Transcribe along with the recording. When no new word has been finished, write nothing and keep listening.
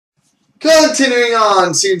Continuing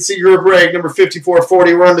on, CNC Group break number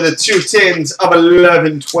 5440. We're under the 2 tins of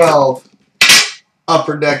 1112.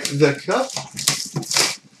 Upper Deck the Cup.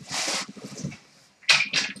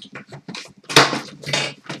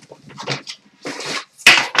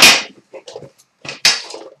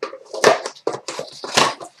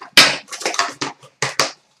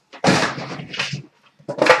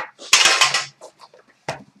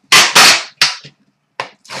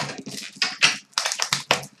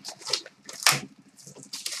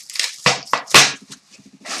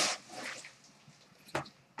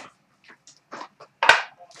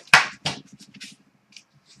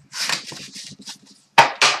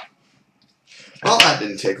 Well, that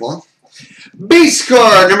didn't take long. Base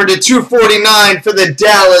card number 249 for the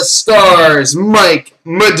Dallas Stars, Mike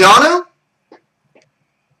Modano.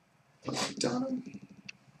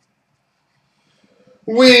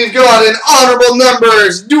 We've got an honorable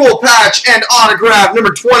numbers, dual patch, and autograph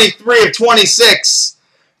number 23 of 26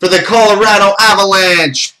 for the Colorado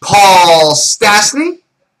Avalanche, Paul Stastny.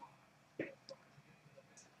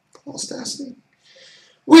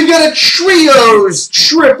 We've got a Trios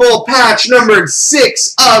triple patch numbered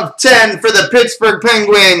 6 of 10 for the Pittsburgh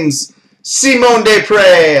Penguins, Simone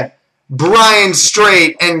Desprez, Brian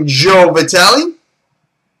Straight, and Joe Vitale.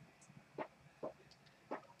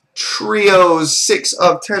 Trios 6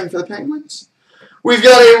 of 10 for the Penguins. We've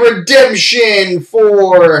got a redemption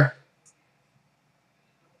for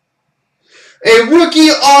a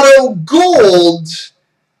rookie auto gold.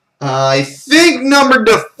 I think numbered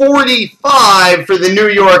to 45 for the New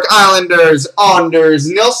York Islanders, Anders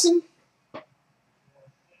Nilsson.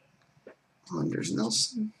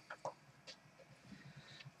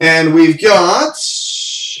 And we've got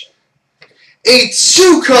a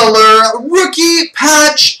 2-color rookie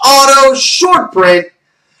patch auto short print,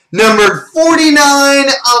 numbered 49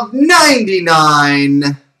 of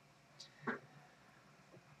 99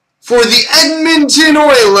 for the Edmonton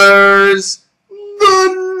Oilers,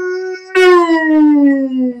 the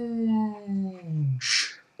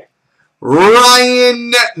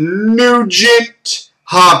Ryan Nugent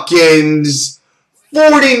Hopkins,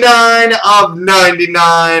 49 of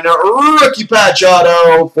 99, rookie patch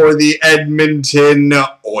auto for the Edmonton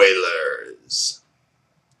Oilers.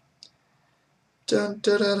 Dun,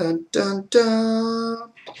 dun, dun, dun,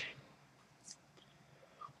 dun.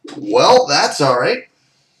 Well, that's all right.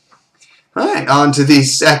 All right, on to the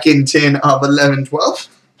second tin of 1112.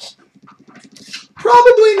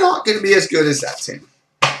 Probably not going to be as good as that tin.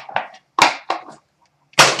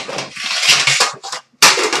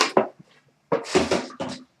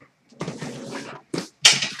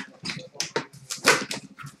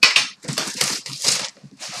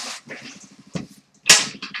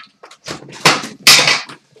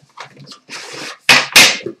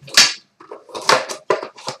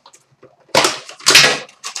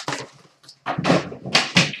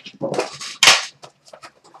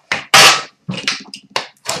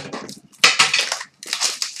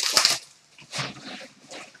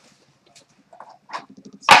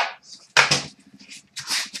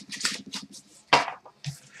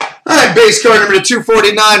 Base card number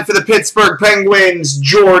 249 for the Pittsburgh Penguins,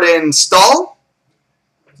 Jordan Staal.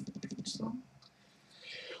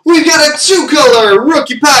 We've got a 2-color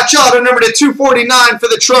rookie patch auto number 249 for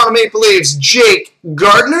the Toronto Maple Leafs, Jake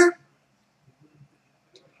Gardiner.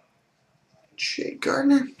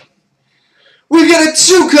 We've got a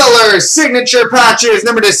 2-color signature patches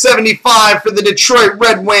number 75 for the Detroit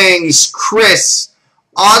Red Wings, Chris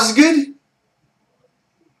Osgood.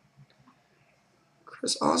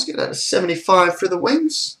 That is 75 for the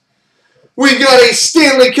Wings. We've got a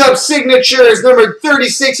Stanley Cup signatures, number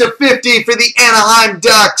 36 of 50 for the Anaheim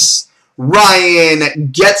Ducks,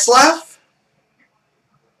 Ryan Getzlaf.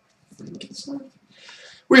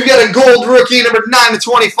 We've got a gold rookie, number 9 of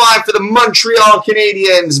 25 for the Montreal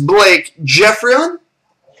Canadiens, Blake Geoffrion.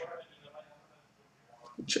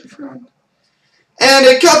 And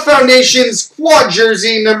a Cup Foundations quad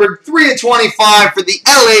jersey, number 3 of 25 for the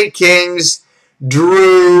LA Kings,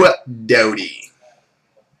 Drew Doughty.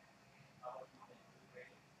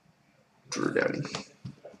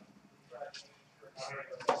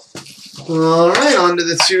 All right, on to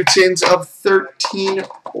the 2 tins of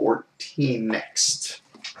 1314 next.